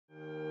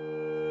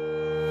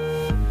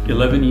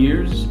11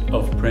 years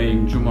of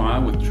praying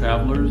Jumu'ah with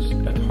travelers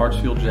at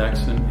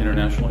Hartsfield-Jackson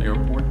International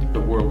Airport, the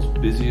world's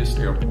busiest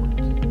airport.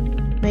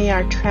 May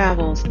our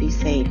travels be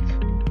safe.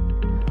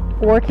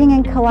 Working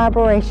in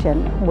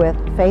collaboration with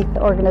faith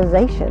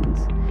organizations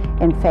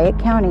in Fayette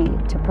County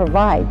to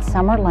provide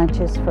summer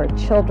lunches for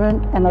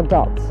children and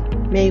adults.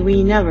 May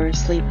we never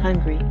sleep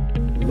hungry.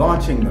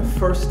 Launching the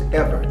first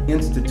ever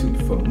Institute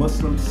for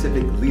Muslim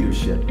Civic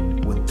Leadership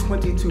with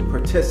 22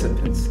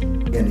 participants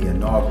in the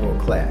inaugural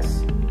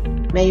class.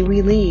 May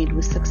we lead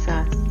with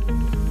success.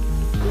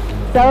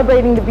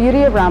 Celebrating the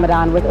beauty of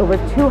Ramadan with over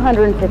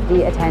 250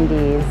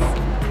 attendees.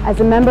 As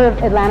a member of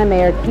Atlanta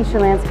Mayor Keisha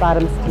Lance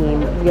Bottom's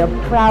team, we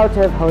are proud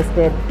to have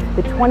hosted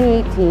the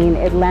 2018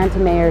 Atlanta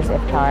Mayor's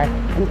Iftar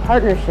in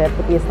partnership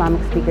with the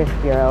Islamic Speakers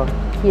Bureau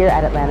here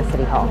at Atlanta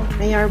City Hall.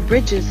 May our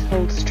bridges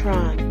hold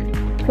strong.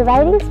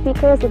 Providing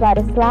speakers about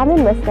Islam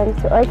and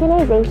Muslims to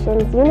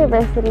organizations,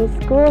 universities,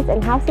 schools,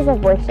 and houses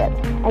of worship,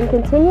 and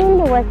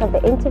continuing the work of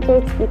the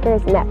Integrate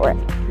Speakers Network.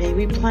 May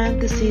we plant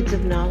the seeds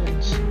of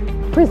knowledge.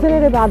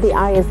 Presented about the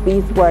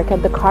ISB's work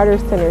at the Carter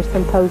Center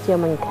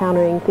Symposium on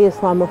Countering the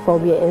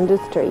Islamophobia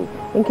Industry,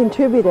 and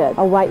contributed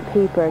a white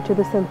paper to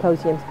the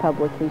symposium's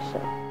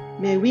publication.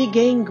 May we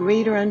gain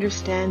greater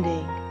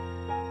understanding.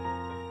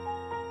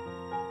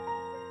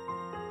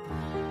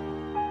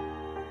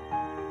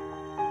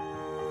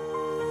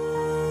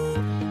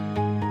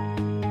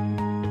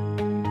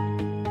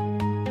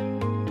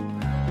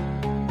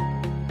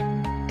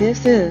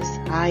 This is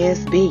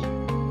ISB.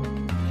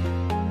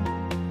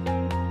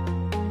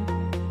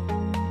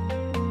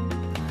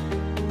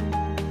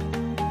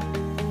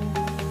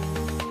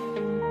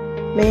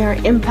 May our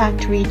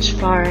impact reach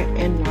far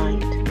and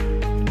wide.